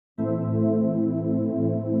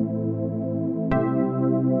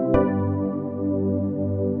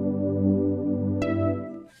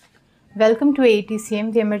Welcome to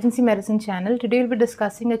AETCM, the emergency medicine channel. Today we'll be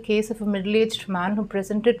discussing a case of a middle-aged man who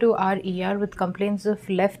presented to our ER with complaints of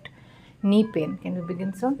left knee pain. Can we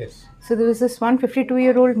begin, sir? Yes. So there was this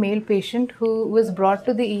 152-year-old male patient who was brought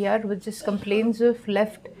to the ER with just complaints of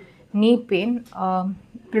left knee pain,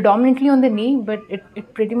 predominantly on the knee, but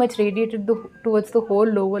it pretty much radiated towards the whole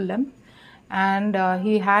lower limb. And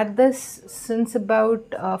he had this since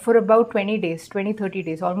for about 20 days, 30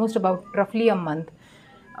 days, almost about roughly a month.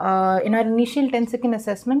 In our initial 10-second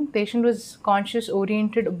assessment, patient was conscious,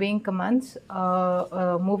 oriented, obeying commands.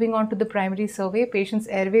 Moving on to the primary survey, patient's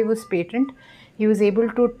airway was patent. He was able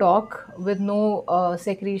to talk with no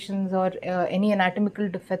secretions or any anatomical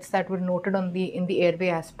defects that were noted in the airway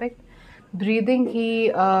aspect. Breathing, he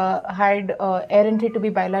had air entry to be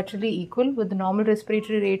bilaterally equal with the normal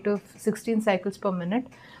respiratory rate of 16 cycles per minute,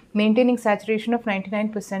 maintaining saturation of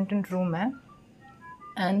 99% in room air.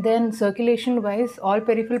 And then circulation wise, all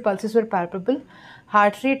peripheral pulses were palpable.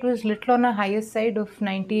 Heart rate was little on a higher side of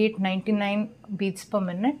 98-99 beats per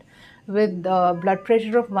minute, with blood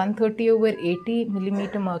pressure of 130/80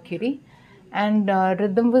 millimeter mercury, and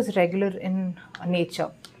rhythm was regular in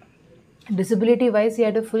nature. Disability wise, he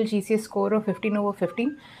had a full GCS score of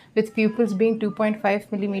 15/15, with pupils being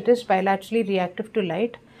 2.5 millimeters, bilaterally reactive to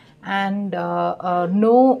light, and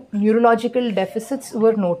no neurological deficits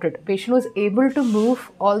were noted. Patient was able to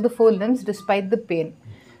move all the four limbs despite the pain.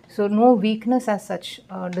 So no weakness as such,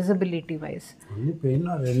 disability wise. Only pain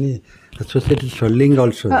or any associated swelling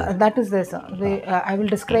also? That is there, sir. I will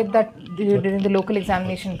describe that during the local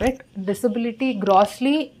examination bit. Disability,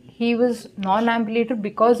 grossly, he was non-ambulated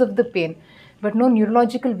because of the pain, but no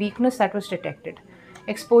neurological weakness that was detected.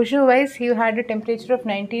 Exposure wise, he had a temperature of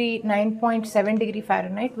 99.7 degree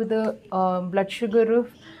Fahrenheit with a blood sugar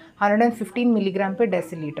of 115 milligram per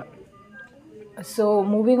deciliter. So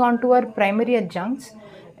moving on to our primary adjuncts,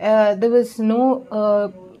 there was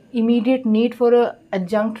no immediate need for an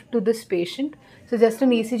adjunct to this patient. So just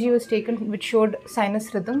an ECG was taken which showed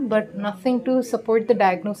sinus rhythm, but nothing to support the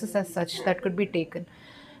diagnosis as such that could be taken.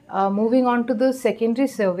 Moving on to the secondary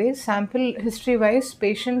survey, sample history wise,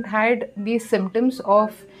 patient had these symptoms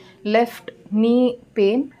of left knee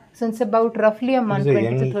pain since about roughly a month,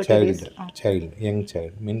 20 to 30 days. Young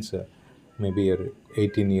child means maybe you're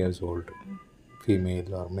 18 years old,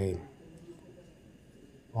 female or male.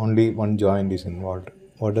 Only one joint is involved.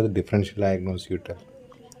 What are the differential diagnosis you tell?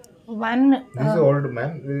 This old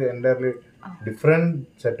man, this is entirely different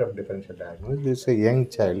set of differential diagnosis. This is a young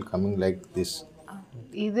child coming like this.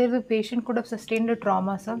 Either the patient could have sustained a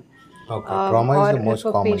trauma, sir. Okay, trauma is the most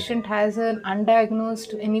common. Or if a patient thing. has an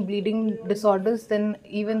undiagnosed any bleeding disorders, then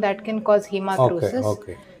even that can cause hemarthrosis.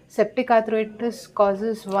 Okay. Septic arthritis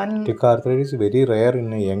causes one. Septic arthritis is very rare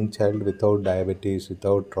in a young child without diabetes,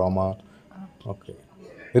 without trauma. Okay.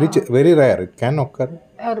 Very rare. It can occur.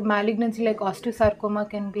 Or malignancy like osteosarcoma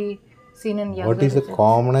can be seen in younger. What is the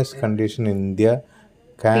commonest condition in India?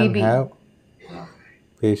 Can TB. have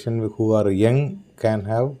patients who are young can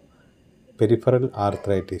have peripheral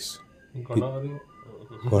arthritis.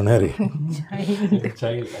 Gonorrhea.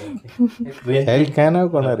 Child. Child can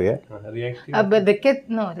have gonorrhea. But the kids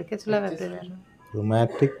will have everywhere.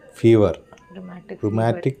 Rheumatic fever.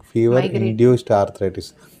 Rheumatic fever Migrate. Induced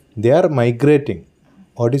arthritis. They are migrating.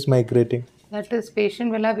 What is migrating? That is,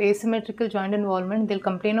 patient will have asymmetrical joint involvement. They'll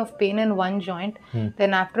complain of pain in one joint.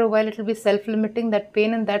 Then after a while, it will be self-limiting. That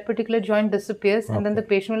pain in that particular joint disappears, and then the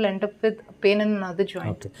patient will end up with pain in another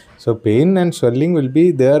joint. Okay. So pain and swelling will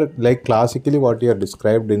be there, like classically what you have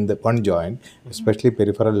described in the one joint, especially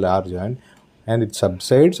peripheral large joint, and it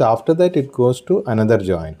subsides. After that, it goes to another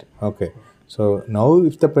joint. Okay. So now,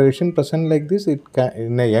 if the patient present like this, it can,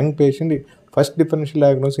 in a young patient, first differential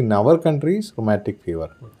diagnosis in our country is rheumatic fever.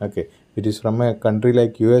 Okay. It is from a country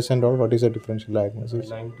like US and all. What is the differential diagnosis?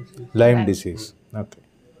 Lyme disease. Lyme disease. Okay.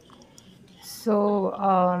 So,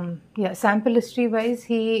 sample history wise,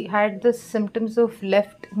 he had the symptoms of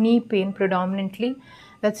left knee pain predominantly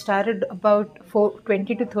that started about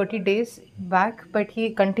 20 to 30 days back, but he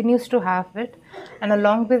continues to have it. And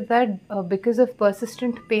along with that, because of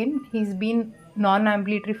persistent pain, he's been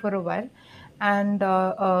non-ambulatory for a while. And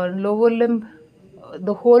lower limb,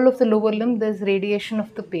 the whole of the lower limb, there's radiation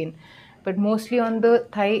of the pain, but mostly on the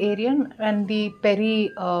thigh area and the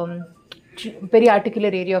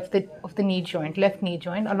periarticular area of the knee joint, left knee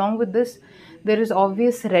joint. Along with this, there is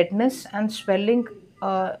obvious redness and swelling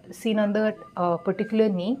seen on the particular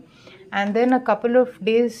knee. And then a couple of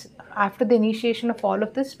days after the initiation of all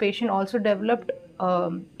of this, patient also developed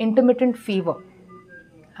intermittent fever,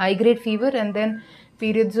 high grade fever, and then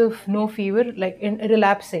periods of no fever, like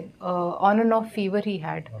relapsing, on and off fever he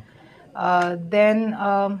had. Then,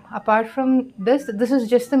 apart from this is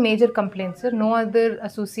just the major complaints, sir. No other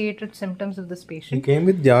associated symptoms of this He patient. came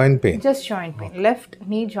with joint pain. Just joint pain, left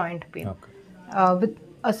knee joint pain, Okay. with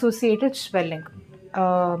associated swelling.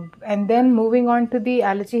 And then moving on to the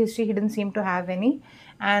allergy history, he didn't seem to have any.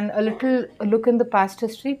 And a little look in the past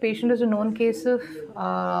history, patient is a known case of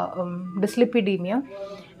dyslipidemia.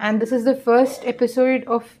 And this is the first episode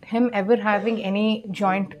of him ever having any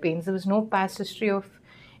joint pains. There was no past history of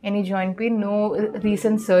any joint pain, no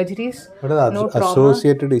recent surgeries, What are no the trauma.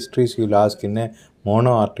 associated histories you'll ask in a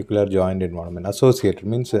monoarticular joint involvement? Associated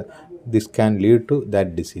means this can lead to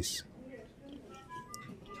that disease.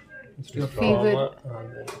 Fever.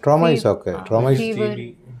 Trauma is okay. Trauma is Fever.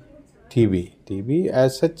 TB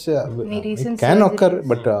as such, Any it recent can occur, surgeries?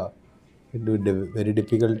 but it will be very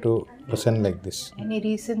difficult to present like this. Any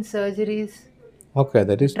recent surgeries? Okay,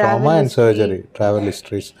 that is Travel trauma and history. surgery, travel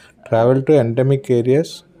histories. Travel to endemic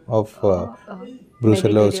areas of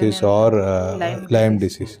brucellosis Mediterranean, or Lyme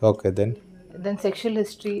disease. disease. Okay, then Then sexual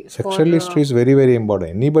history sexual history is very, very important.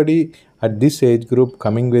 Anybody at this age group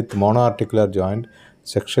coming with monoarticular joint,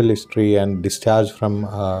 sexual history and discharge from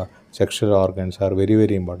sexual organs are very,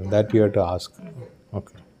 very important. That you have to ask.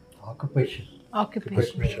 Okay. Occupation.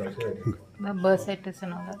 occupation, the bursitis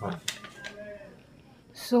and all that.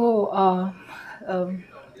 So,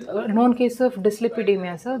 known case of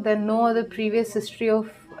dyslipidemia, sir. Then no other previous history of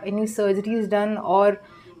any surgeries done or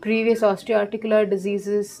previous osteoarticular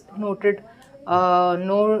diseases noted.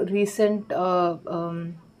 No recent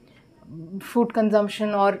food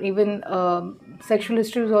consumption or even sexual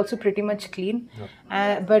history was also pretty much clean.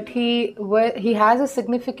 But he has a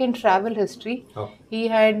significant travel history. He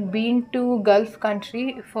had been to Gulf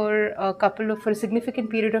country for a significant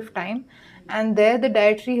period of time, and there the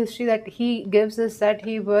dietary history that he gives is that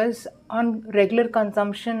he was on regular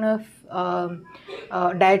consumption of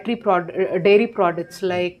dairy products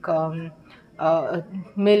like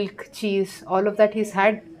milk, cheese, all of that. He's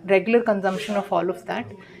had regular consumption of all of that.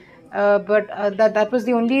 But that was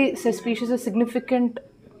the only suspicious or significant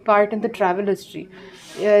part in the travel history.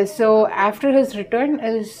 So after his return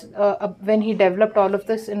is when he developed all of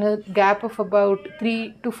this in a gap of about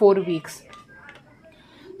 3 to 4 weeks.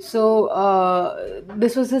 So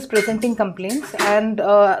this was his presenting complaints, and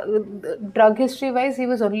drug history wise he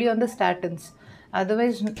was only on the statins.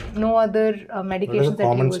 Otherwise no other What are medications the that he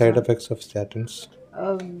common was side on. effects of statins?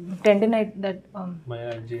 Tendinite, that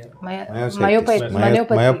Myalgia. myopathy.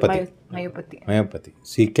 Myopathy.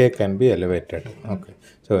 CK can be elevated. Okay.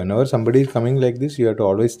 So whenever somebody is coming like this, you have to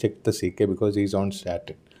always check the CK because he is on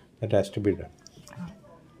statin. That has to be done.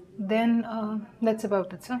 Then that's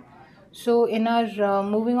about it, sir. So in our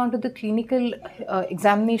moving on to the clinical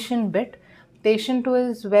examination bit, patient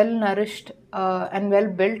was well nourished and well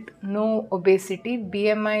built, no obesity.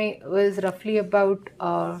 BMI was roughly about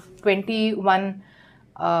 21.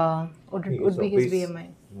 Would be his BMI.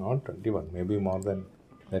 Not 21, maybe more than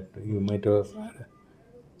that. You might have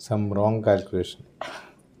some wrong calculation.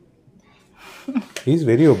 He is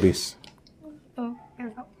very obese. Oh,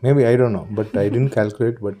 yes, sir. Maybe, I don't know, but I didn't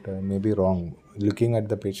calculate, but maybe wrong. Looking at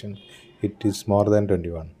the patient, it is more than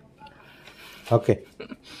 21. Okay.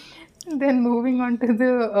 Then moving on to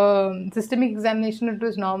the systemic examination, it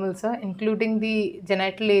was normal, sir, including the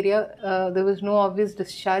genital area. There was no obvious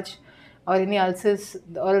discharge or any ulcers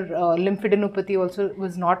or lymphadenopathy also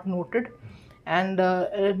was not noted. And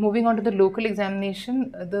moving on to the local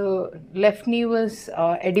examination, the left knee was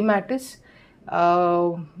edematous,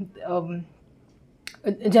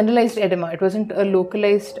 generalized edema. It wasn't a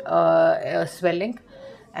localized swelling.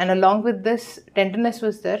 And along with this, tenderness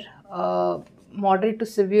was there, moderate to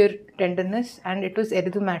severe tenderness, and it was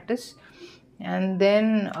erythematous. And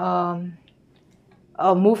then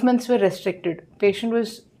movements were restricted. Patient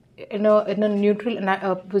was in a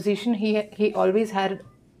neutral position. He always had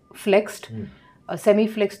flexed,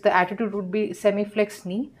 semi-flexed. The attitude would be semi-flexed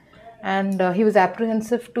knee, and he was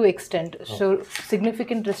apprehensive to extend. So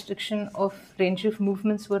significant restriction of range of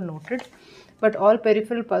movements were noted, but all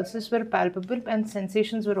peripheral pulses were palpable and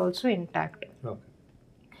sensations were also intact. Okay.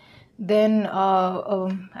 Then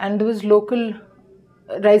and there was local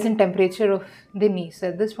rise in temperature of the knee. So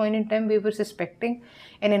at this point in time, we were suspecting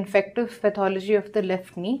an infective pathology of the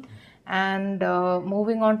left knee. And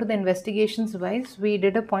moving on to the investigations wise, we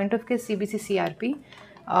did a point of case CBC CRP.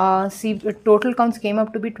 Total counts came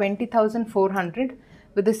up to be 20,400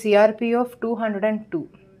 with a CRP of 202.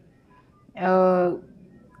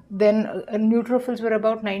 Then neutrophils were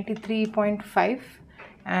about 93.5,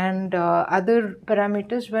 and other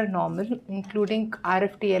parameters were normal, including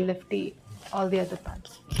RFT, LFT, all the other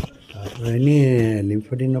parts. Any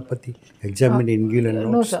lymphadenopathy examined in Gillen No,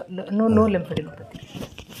 notes? sir. No lymphadenopathy.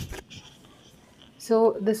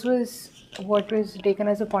 So this was what was taken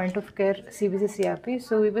as a point of care CVC CRP.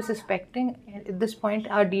 So we were suspecting at this point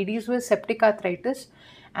our DDs were septic arthritis,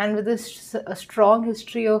 and with a strong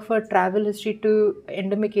history of a travel history to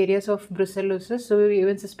endemic areas of brucellosis. So we were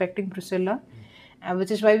even suspecting brucella,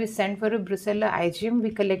 which is why we sent for a brucella IgM.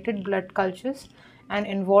 We collected blood cultures and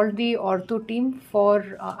involved the ortho team for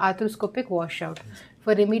arthroscopic washout.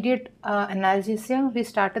 For immediate analgesia, we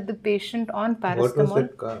started the patient on What was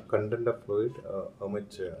paracetamol. that content of fluid? How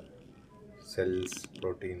much cells,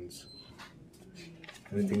 proteins,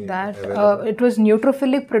 anything That available? it was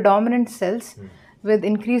neutrophilic predominant cells with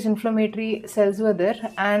increased inflammatory cells were there,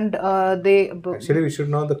 and Actually, we should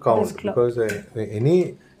know the count because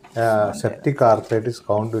any septic arthritis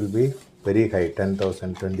count will be very high,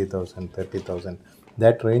 10,000, 20,000, 30,000.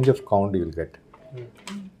 That range of count you will get.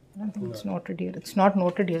 I think it's noted here. It's not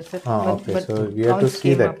noted here, sir. Okay, but so we have to counts see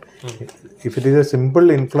came that. up. If it is a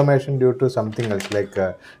simple inflammation due to something else like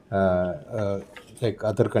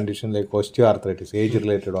other condition like osteoarthritis,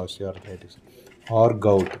 age-related osteoarthritis, or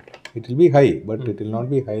gout, it will be high, but it will not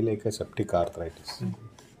be high like a septic arthritis.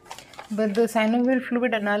 But the synovial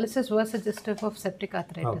fluid analysis was suggestive of septic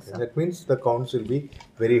arthritis. Okay, Sir. that means the counts will be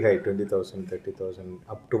very high, 20,000, 30,000,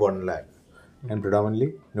 up to 1 lakh, and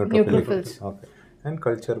predominantly neutrophilic. Neutrophils. Okay, and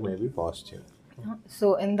culture may be positive.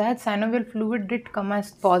 So in that synovial fluid did come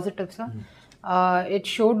as positive, sir. It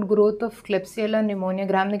showed growth of Klebsiella pneumonia,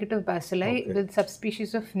 gram-negative bacilli with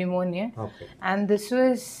subspecies of pneumonia, Okay. and this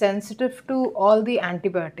was sensitive to all the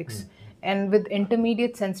antibiotics and with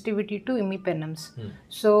intermediate sensitivity to imipenems.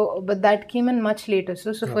 So, but that came in much later.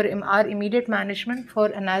 So for our immediate management for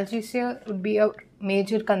analgesia would be a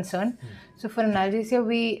major concern. So for analgesia,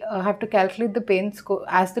 we have to calculate the pain score,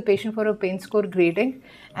 ask the patient for a pain score grading,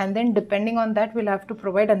 and then depending on that, we'll have to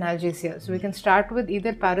provide analgesia. So we can start with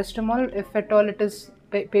either paracetamol if at all it is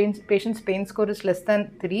patient's pain score is less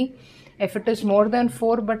than 3. If it is more than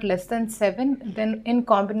 4 but less than 7, then in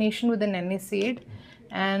combination with an NSAID.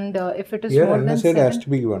 And if it is Here, more than NSAID 7, has to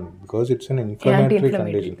be given because it's an inflammatory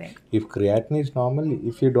anti-inflammatory condition. thing. If creatinine is normal,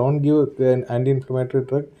 if you don't give an anti-inflammatory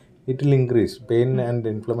drug, it will increase. Pain and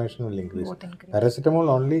inflammation will increase. Both increase. Paracetamol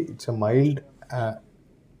only, it's a mild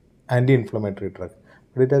anti-inflammatory drug,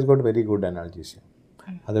 but it has got very good analgesia.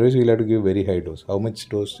 Otherwise, we'll have to give very high dose. How much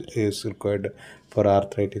dose is required for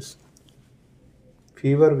arthritis?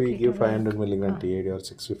 Fever, we give 500 milligram TAD or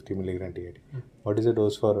 650 milligram TAD. What is the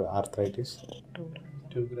dose for arthritis?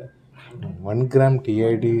 2 grams. 1 gram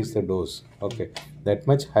TID is the dose. Okay, that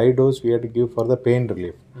much high dose we have to give for the pain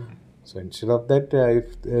relief. So instead of that,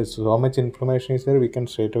 if so much inflammation is there, we can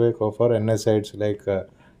straight away go for NSAIDs like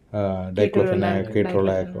diclofenac,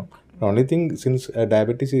 ketorolac. The only thing, since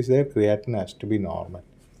diabetes is there, creatinine has to be normal.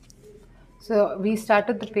 So we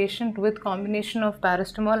started the patient with combination of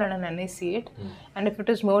paracetamol and an NSAID, and if it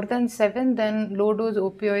is more than 7, then low dose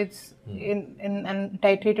opioids and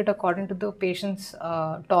titrated according to the patient's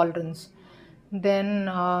tolerance. Then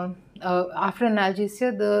after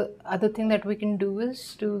analgesia, the other thing that we can do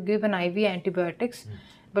is to give an IV antibiotics,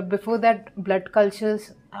 but before that, blood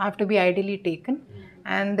cultures have to be ideally taken,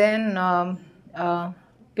 and then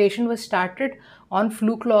patient was started on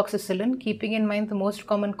flucloxacillin, keeping in mind the most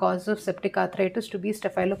common cause of septic arthritis to be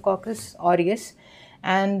Staphylococcus aureus,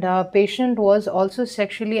 and patient was also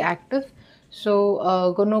sexually active,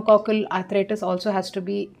 so gonococcal arthritis also has to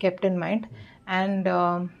be kept in mind, and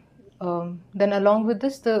then along with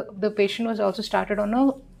this, the patient was also started on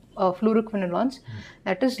a fluoroquinolones,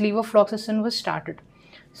 that is levofloxacin was started.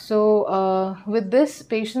 So with this,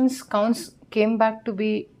 patient's counts came back to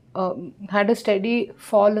be had a steady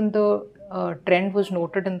fall in the trend was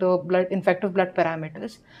noted in the infective blood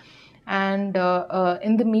parameters, and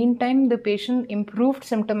in the meantime the patient improved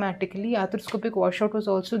symptomatically. Arthroscopic washout was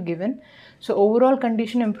also given, so overall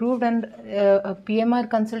condition improved, and a PMR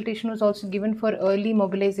consultation was also given for early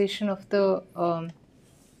mobilization of the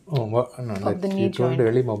No, the knee you told joint.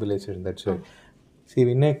 early mobilization, that's why. See,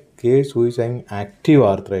 in a case who is having active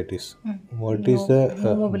arthritis, what is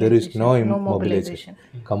there is no immobilization.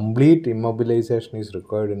 Complete immobilization is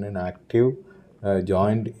required in an active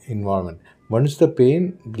joint environment. Once the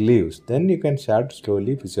pain relieves, then you can start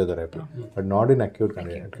slowly physiotherapy, but not in acute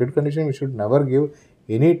condition. Acute condition, we should never give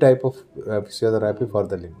any type of physiotherapy for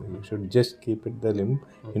the limb. You should just keep the limb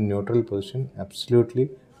in neutral position. Absolutely,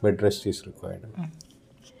 bed rest is required.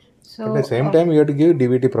 So At the same time, we have to give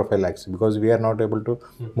DVT prophylaxis because we are not able to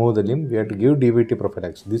move the limb. We have to give DVT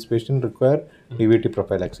prophylaxis. This patient require DVT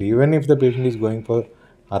prophylaxis. Even if the patient is going for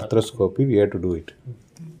arthroscopy, we have to do it.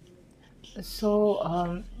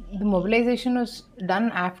 So the mobilization was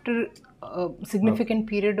done after a significant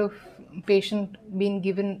period of patient being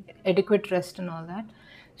given adequate rest and all that.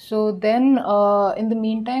 So then, in the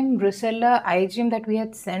meantime, Brucella IgM that we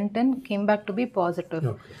had sent in came back to be positive.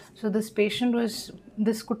 Okay. So this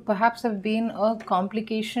could perhaps have been a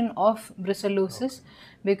complication of brucellosis,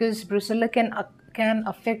 because brucella can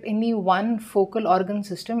affect any one focal organ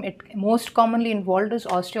system. It most commonly involved is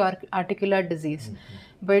osteoarticular disease.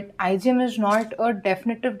 But IgM is not a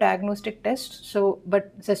definitive diagnostic test, so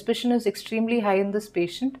but suspicion is extremely high in this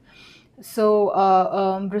patient. So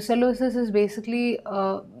brucellosis is basically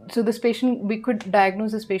so this patient, we could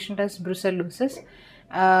diagnose this patient as brucellosis.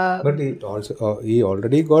 But he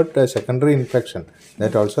already got a secondary infection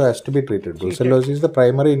that also has to be treated. Brucellosis is the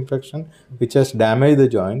primary infection which has damaged the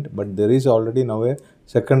joint, but there is already now a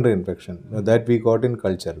secondary infection that we got in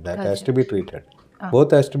culture that has to be treated.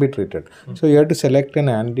 Both has to be treated. So you have to select an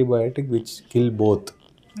antibiotic which kill both.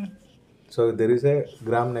 So there is a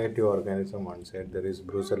gram-negative organism one side, there is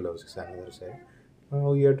brucellosis another side.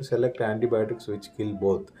 Now you have to select antibiotics which kill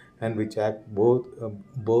both and which act both.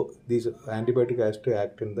 These antibiotic has to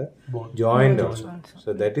act in the joint also.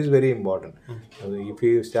 So that is very important. If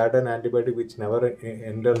you start an antibiotic which never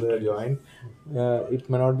enter the joint, it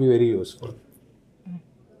may not be very useful.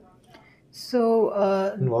 So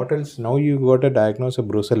And what else? Now you got a diagnosis of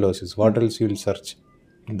brucellosis. What else you will search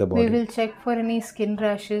in the body? we will check for any skin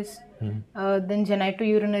rashes, then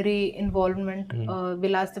genitourinary involvement.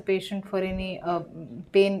 We'll ask the patient for any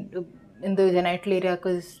pain in the genital area,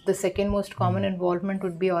 because the second most common involvement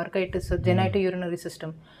would be orchitis, so genitourinary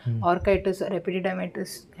system. Orchitis or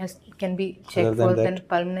epididymitis can be checked for. Then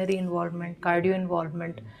pulmonary involvement, cardio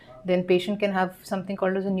involvement. Then patient can have something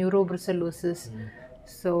called as a neurobrucellosis.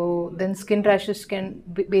 So then skin rashes can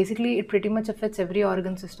basically, it pretty much affects every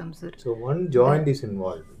organ system, sir. So one joint is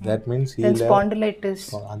involved. That means he Then will have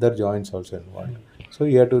spondylitis. other joints also involved. So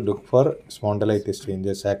you have to look for spondylitis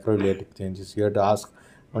changes, sacroiliac changes. You have to ask,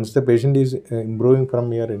 once the patient is improving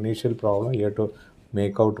from your initial problem, you have to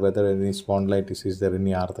make out whether any spondylitis is there,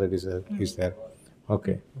 any arthritis is there.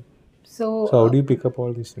 Okay. So So how do you pick up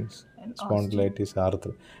all these things? Spondylitis,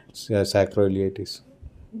 sacroiliitis.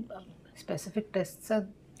 specific tests are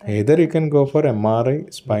Either you can go for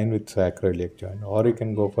MRI spine with sacroiliac joint, or you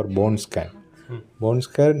can go for bone scan. Bone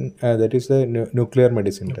scan, that is the nuclear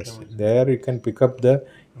medicine test. There you can pick up the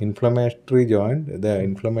inflammatory joint, the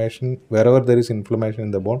inflammation, wherever there is inflammation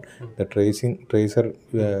in the bone, the tracer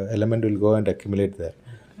element will go and accumulate there.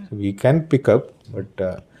 So we can pick up,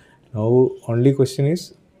 but now only question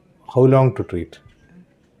is how long to treat.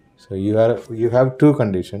 So you have two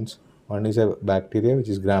conditions. One is a bacteria which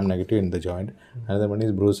is gram-negative in the joint. Another one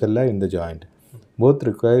is brucella in the joint. Both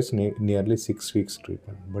requires nearly 6 weeks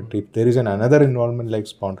treatment. But if there is another involvement like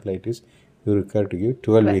spondylitis, you require to give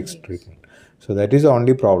 12 weeks treatment. So that is the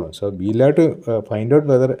only problem. So we'll have to find out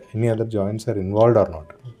whether any other joints are involved or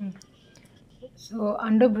not. So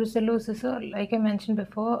under brucellosis, like I mentioned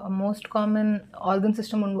before, a most common organ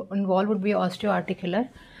system involved would be osteoarticular.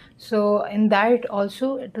 So in that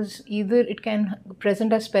also, it can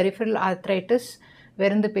present as peripheral arthritis,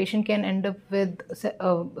 wherein the patient can end up with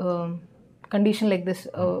condition like this,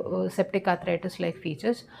 septic arthritis like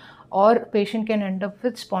features, or patient can end up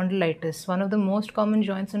with spondylitis. One of the most common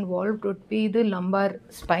joints involved would be the lumbar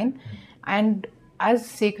spine, and as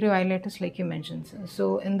sacroiliitis like you mentioned.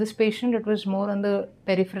 So in this patient, it was more on the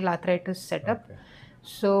peripheral arthritis setup.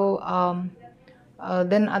 So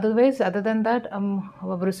then other than that,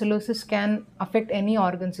 brucellosis can affect any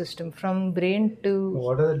organ system from brain to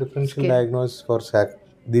What are the differential diagnosis for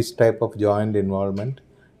this type of joint involvement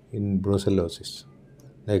in brucellosis?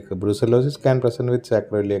 Like brucellosis can present with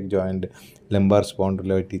sacroiliac joint, lumbar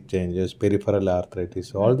spondylosis changes, peripheral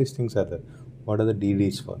arthritis. All these things are there. What are the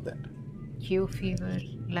DDs for that? Q fever,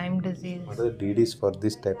 Lyme disease, What are the DDs for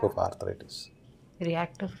this type of arthritis?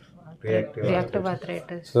 reactive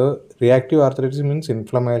arthritis. So reactive arthritis means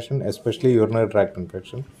inflammation, especially urinary tract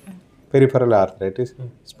infection, peripheral arthritis,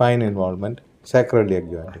 spine involvement, sacroiliac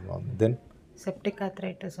joint involvement. Then Septic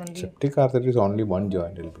arthritis only. septic arthritis only one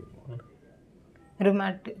joint will be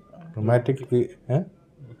involved.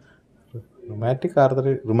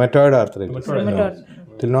 Rheumatoid arthritis. No,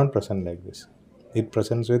 it will not present like this. It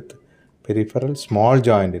presents with peripheral small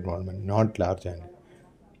joint involvement, not large joint.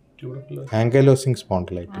 Ankylosing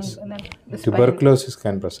spondylitis. Tuberculosis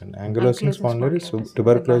can present. Ankylosing spondylitis,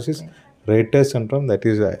 tuberculosis, Reiter syndrome, that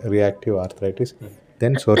is reactive arthritis.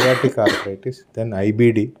 Then psoriatic arthritis. Then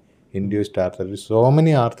IBD, induced arthritis. So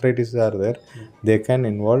many arthritis are there. They can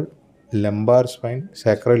involve lumbar spine,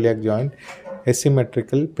 sacroiliac joint,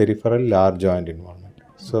 asymmetrical peripheral large joint involvement.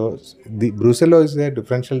 So the brucellosis is a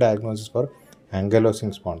differential diagnosis for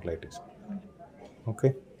ankylosing spondylitis.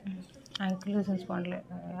 Okay. Ankylosing spondylitis,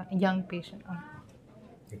 young patient.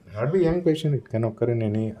 It may not be young patient. It can occur in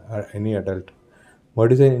any adult.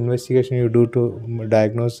 What is the investigation you do to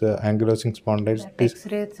diagnose ankylosing spondylitis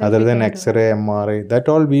X-ray itself other we than can do. X-ray, MRI? That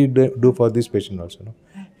all we do for this patient also. No?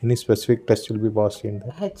 Any specific test will be positive in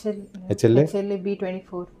that? HLA? HLA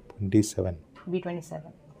B24, 27.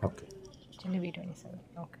 B27. Okay. HLA B27.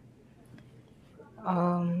 Okay.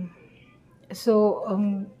 So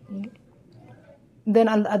then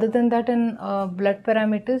other than that, in blood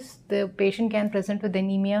parameters, the patient can present with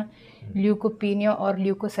anemia, leukopenia or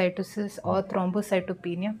leukocytosis or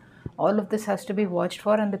thrombocytopenia. All of this has to be watched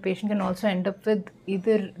for, and the patient can also end up with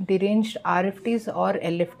either deranged RFTs or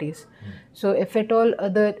LFTs. So if at all,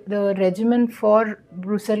 the regimen for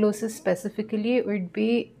brucellosis specifically would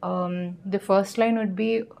be, the first line would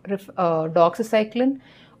be doxycycline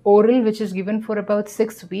oral, which is given for about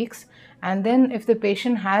 6 weeks, and then if the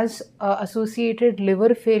patient has associated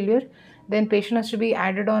liver failure, then patient has to be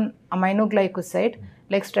added on aminoglycoside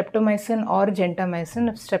like streptomycin or gentamicin.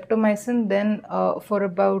 If streptomycin, then for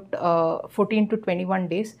about 14 to 21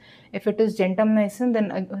 days. If it is gentamicin,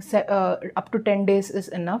 then up to 10 days is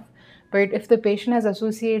enough. But if the patient has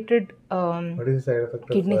associated What is the side effect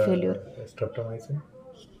kidney of failure, streptomycin?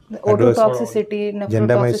 the Adverse- ototoxicity,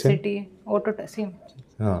 nephrotoxicity, same.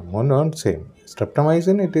 No, not same.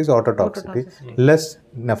 Streptomycin, it is ototoxicity, Ototoxicity. less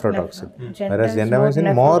nephrotoxic. Whereas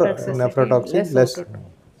gentamicin, more nephrotoxic, less.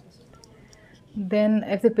 Then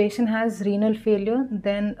if the patient has renal failure,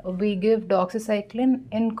 then we give doxycycline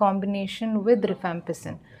in combination with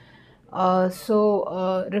rifampicin.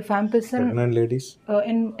 Rifampicin Pregnant ladies?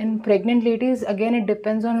 in pregnant ladies, again it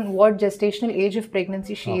depends on what gestational age of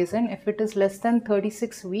pregnancy she is in. If it is less than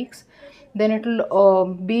 36 weeks, then it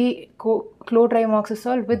will be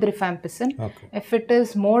clotrimazole with rifampicin. Okay. If it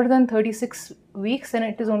is more than 36 weeks, then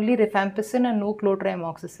it is only rifampicin and no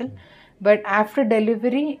clotrimazole. But after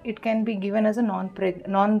delivery, it can be given as a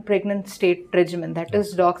non-pregnant state regimen. That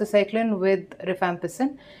is doxycycline with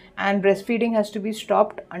rifampicin, and breastfeeding has to be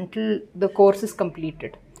stopped until the course is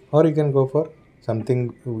completed. Or you can go for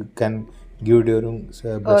something we can give during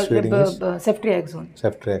breastfeeding is Ceftriaxone.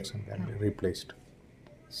 ceftriaxone can be replaced.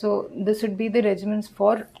 So this would be the regimens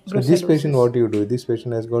for So this patient, brucellosis. what do you do? This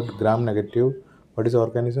patient has got gram-negative. What is the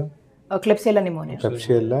organism? Klebsiella pneumonia.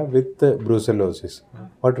 Klebsiella with brucellosis.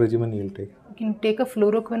 What regimen you will take? You can take a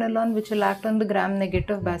fluoroquinolone, which will act on the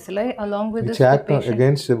gram-negative bacilli, along with Which this, the act patient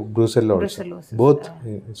against brucellosis. brucellosis. Both.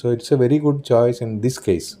 So it's a very good choice in this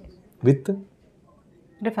case. With?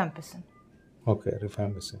 rifampicin Okay,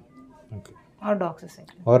 rifampicin. Okay. or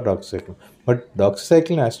doxycycline. Or doxycycline. But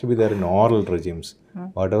doxycycline has to be there in oral regimes.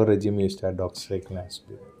 Whatever regime you start, doxycycline has to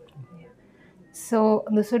be there. So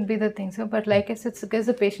this would be the thing. So, but like I said, because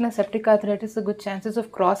the patient has septic arthritis, the good chances of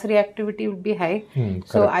cross reactivity would be high.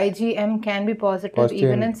 So IgM can be positive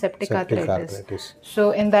even in septic arthritis.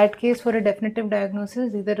 So in that case, for a definitive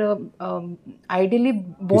diagnosis, either ideally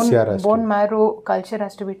bone marrow culture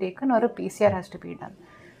has to be taken or a PCR has to be done.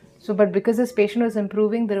 So, but because this patient was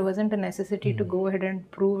improving, there wasn't a necessity to go ahead and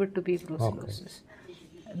prove it to be brucellosis.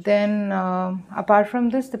 Then, apart from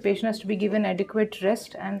this, the patient has to be given adequate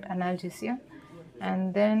rest and analgesia.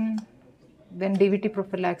 And then DVT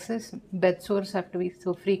prophylaxis, bed sores have to be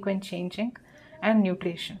so frequent changing, and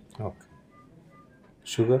nutrition. Okay.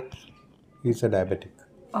 Sugar? He's a diabetic.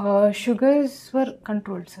 Sugars were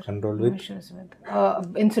controlled, sir. Controlled No with? issues with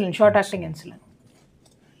insulin, short-acting insulin.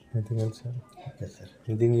 Anything else, sir? Yes, sir.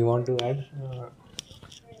 Anything you want to add?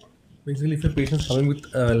 Basically, if a patient is coming with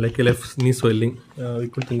like a left knee swelling, we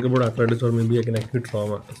could think about arthritis or maybe like an acute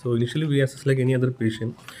trauma. So initially, we assess like any other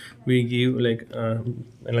patient. We give like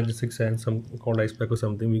analgesics and some called ice pack or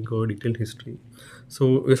something. We go detailed history.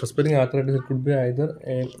 So we're suspecting arthritis. It could be either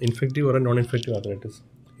an infective or a non-infective arthritis.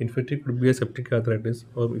 Infective could be a septic arthritis,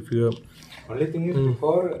 or if you are Only thing is,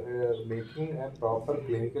 before making a proper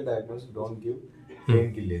clinical diagnosis, don't give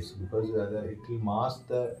painkillers because it will mask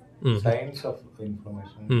the signs of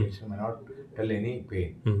inflammation. Patient may not tell any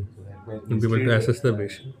pain. So that may be able to assess the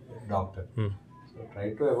patient. Doctor. So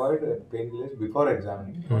try to avoid painkillers before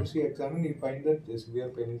examining. Once you examine, you find that the severe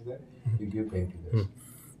pain is there, you give painkillers.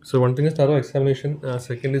 So one thing is thorough examination,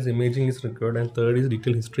 second is imaging is required, and third is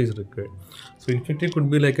detailed history is required. So infective could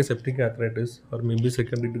be like a septic arthritis, or maybe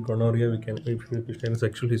secondary to gonorrhea. We can, if the patient has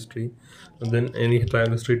sexual history, and then any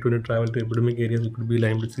travel history to travel to epidemic areas, it could be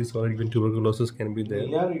Lyme disease or even tuberculosis can be there.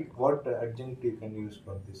 ER, what adjunct you can use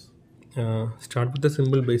for this? Start with a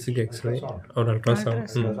simple basic X-ray Ultrasound. or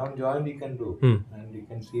ultrasound. Ultrasound joint you can do, and you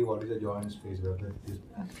can see what is the joint space, whether it is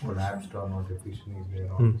collapsed or not, if fission is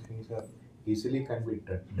there. All these things are easily can be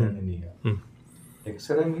done in here.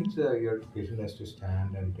 X-ray means your patient has to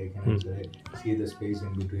stand and take an X-ray, see the space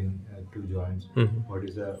in between two joints. What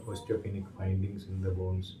is the osteopenic findings in the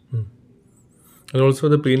bones? And also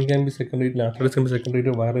the pain can be secondary, arthritis can be secondary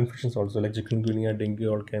to viral infections also, like chikungunya, dengue,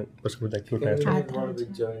 all can present with acute Can arthritis. you involve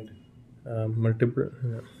which joint? Multiple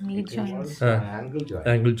Knee It involves joints. an angle joint.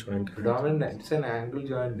 angle joint. Predominant, it's an angle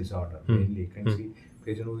joint disorder mainly. You can see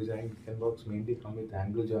patient who is having chicken pox mainly come with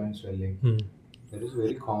angle joint swelling. That is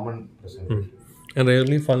very common presentation. And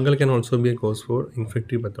rarely fungal can also be a cause for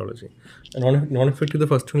infective pathology. And non-infective, the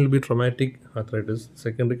first one will be traumatic arthritis.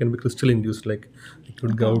 Secondary can be crystal induced, like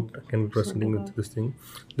acute gout can be presenting with this thing.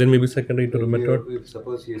 Then maybe secondary to rheumatoid. If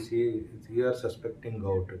suppose you see you are suspecting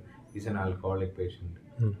gout, is an alcoholic patient,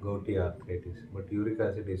 gouty arthritis, but uric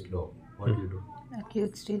acid is low. What do you do?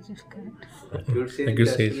 Acute stage is correct. Acute stage Acute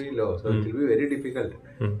has stage. to be low, so it will be very difficult.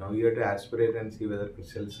 Now you have to aspirate and see whether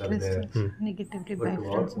crystals are there. Crystals, negatively But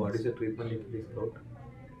bifurcated. what is the treatment if it is gout?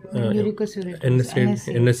 Uricosuritis, NSAIDs,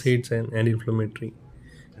 NSAIDs. NSAIDs and anti-inflammatory.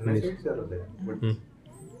 NSAIDs are there, but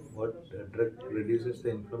what drug reduces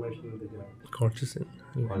the inflammation in the joint? Colchicine.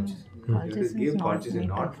 Colchicine. You have to Colchicine give is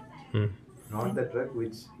not colchicine, not the drug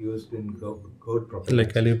which used in gout prophylaxis.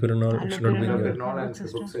 Like allopurinol should not be given. Allopurinol and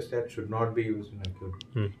febuxostat should not be used in acute.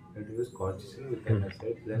 You have to use colchicine with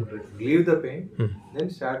NSAID, then relieve the pain, then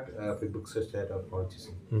start febuxostat or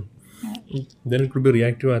colchicine. Then it could be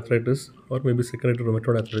reactive arthritis or maybe secondary to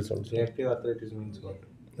rheumatoid arthritis also. Reactive arthritis means what?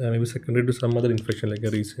 Maybe secondary to some other infection like a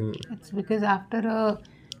recent. It's because after a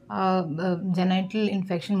genital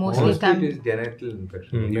infection, mostly Mostly it is genital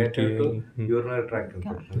infection related to urinary tract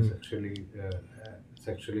infection,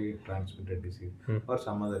 sexually transmitted disease, or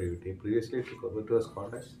some other UTI. Previously it was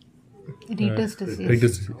called as Ritus disease.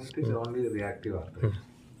 Arthritis. now it is only reactive arthritis.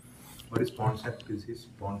 What is Ponsett disease?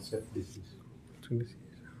 Ponsett disease.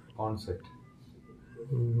 Ponsett.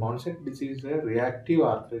 Ponsett disease is a reactive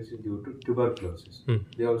arthritis due to tuberculosis.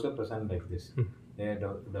 They also present like this. They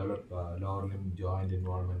develop lower limb joint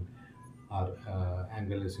involvement or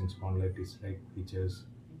ankylosing spondylitis like features.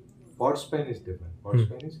 Port spine is different. Port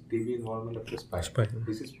spine is TB involvement of the spine.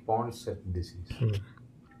 This is Ponsett disease.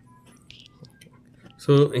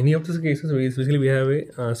 So any of these cases, basically we have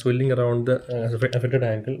a swelling around the affected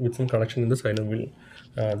ankle with some collection in the synovial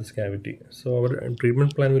this cavity. So our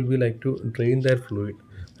treatment plan will be like to drain that fluid,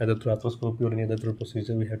 either through arthroscopy or any other through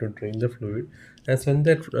procedure. We have to drain the fluid and send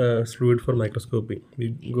that fluid for microscopy. We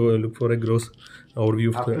go look for a gross overview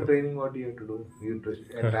of After the training, what do you have to do? You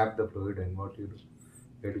trap the fluid and what you do?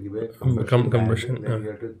 You have to give a compression, and then you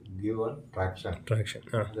have to give a traction. traction.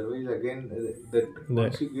 Otherwise, again,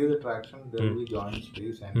 once you give the traction, there will be joint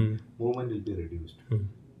space and movement will be reduced.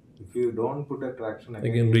 If you don't put a traction,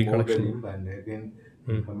 again you move the reconnection. limb and again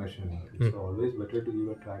inflammation increases. So always better to give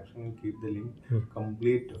a traction and keep the limb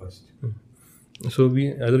complete rest. So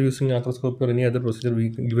we either using arthroscopy or any other procedure,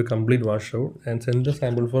 we can give a complete washout and send the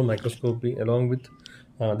sample for microscopy along with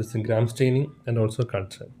this gram staining and also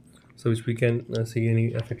culture. So which we can see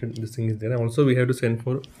any affected this thing is there. And also we have to send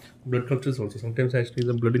for blood cultures also. Sometimes actually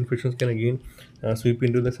the blood infections can again sweep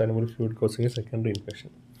into the synovial fluid causing a secondary infection.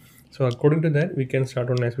 So according to that, we can start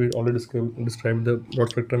on, as we already described, the broad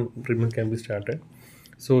spectrum treatment can be started.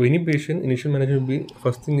 So any patient, initial management will be,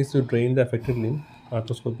 first thing is to drain the affected limb,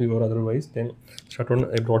 arthroscopy or otherwise, then start on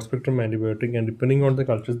a broad spectrum antibiotic, and depending on the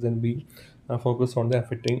cultures, then we focus on the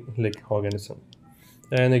affecting leg organism.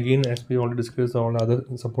 And again, as we already discussed, all other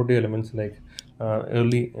supportive elements like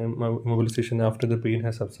early mobilization after the pain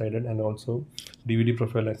has subsided, and also DVD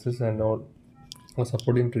prophylaxis and all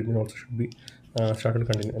supporting treatment also should be started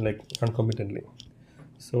concomitantly.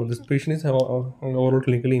 So this patient is overall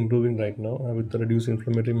clinically improving right now with the reduced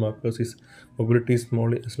inflammatory markers. His mobility is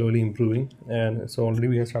slowly improving, and so already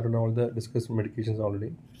we have started all the discussed medications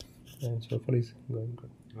already, and so far is going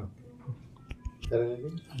good. Is there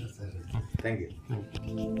anything? Thank you.